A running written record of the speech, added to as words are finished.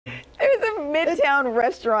midtown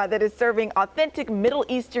restaurant that is serving authentic Middle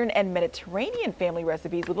Eastern and Mediterranean family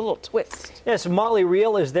recipes with a little twist. Yes, Molly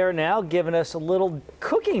Reel is there now giving us a little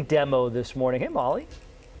cooking demo this morning. Hey, Molly.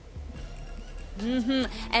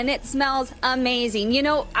 And it smells amazing. You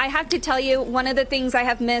know, I have to tell you, one of the things I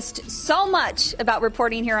have missed so much about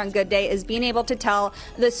reporting here on Good Day is being able to tell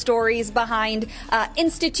the stories behind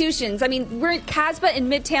institutions. I mean, we're in Kasbah in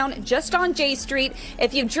Midtown, just on J Street.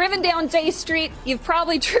 If you've driven down J Street, you've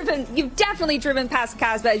definitely driven past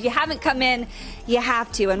Kasbah. If you haven't come in, you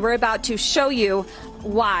have to. And we're about to show you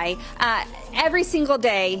why. Every single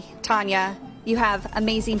day, Tanya, you have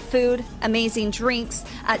amazing food, amazing drinks.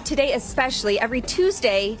 Today especially, every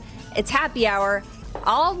Tuesday, it's happy hour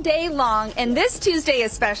all day long. And this Tuesday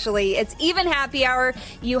especially, it's even happy hour.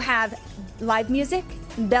 You have live music,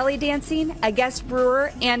 belly dancing, a guest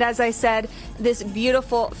brewer, and as I said, this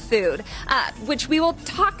beautiful food, which we will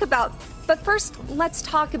talk about. But first, let's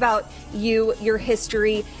talk about you, your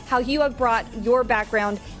history, how you have brought your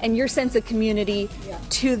background and your sense of community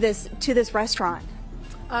to this restaurant.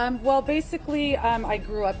 Well, basically, I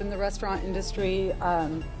grew up in the restaurant industry.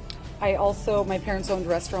 My parents owned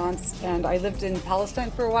restaurants, and I lived in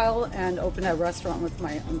Palestine for a while and opened a restaurant with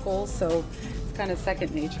my uncle, so it's kind of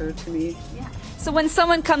second nature to me. Yeah. So when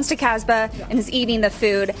someone comes to Kasbah and is eating the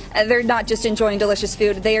food, they're not just enjoying delicious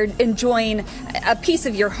food, they are enjoying a piece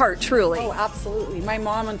of your heart, truly. Oh, absolutely. My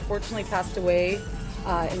mom unfortunately passed away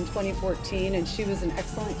in 2014, and she was an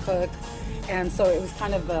excellent cook, and so it was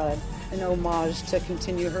kind of an homage to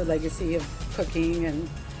continue her legacy of cooking, and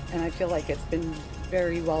I feel like it's been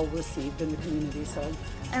very well received in the community.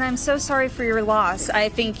 And I'm so sorry for your loss. I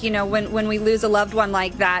think, you know, when we lose a loved one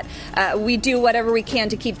like that, we do whatever we can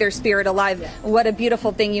to keep their spirit alive. Yes. What a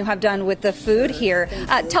beautiful thing you have done with the food here.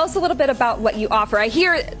 Tell us a little bit about what you offer. I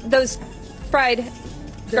hear those fried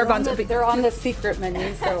garbanzo. They're on the secret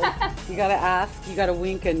menu, so you gotta ask, you gotta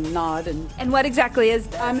wink and nod. And what exactly is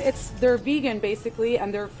that? They're vegan basically,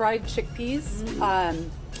 and they're fried chickpeas.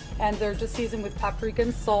 And they're just seasoned with paprika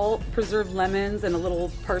and salt, preserved lemons, and a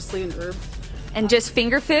little parsley and herbs. And just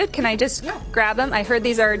finger food? Can I just grab them? I heard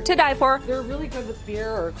these are to die for. They're really good with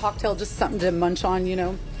beer or a cocktail, just something to munch on, you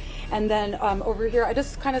know. And then over here, I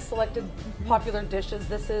just kind of selected popular dishes.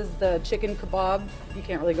 This is the chicken kebab. You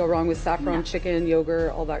can't really go wrong with saffron chicken,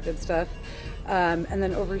 yogurt, all that good stuff. And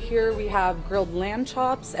then over here, we have grilled lamb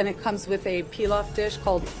chops, and it comes with a pilaf dish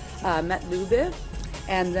called metlube.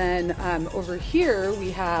 And then over here,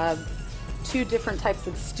 we have two different types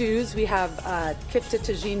of stews. We have kifta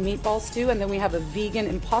tagine meatball stew, and then we have a vegan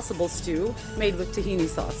impossible stew made with tahini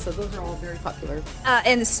sauce. So those are all very popular.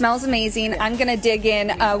 And it smells amazing. I'm going to dig in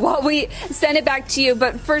while we send it back to you.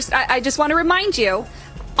 But first, I just want to remind you,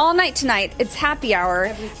 all night tonight, it's happy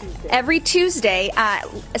hour. Every Tuesday.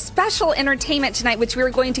 A special entertainment tonight, which we're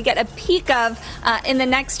going to get a peek of in the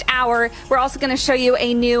next hour. We're also going to show you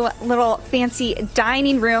a new little fancy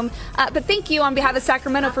dining room. But thank you on behalf of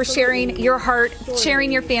Sacramento for sharing your heart,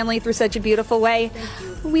 sharing your family through such a beautiful way.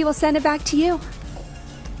 We will send it back to you.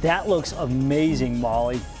 That looks amazing,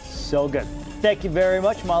 Molly. So good. Thank you very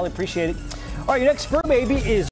much, Molly. Appreciate it. All right, your next Spur Baby is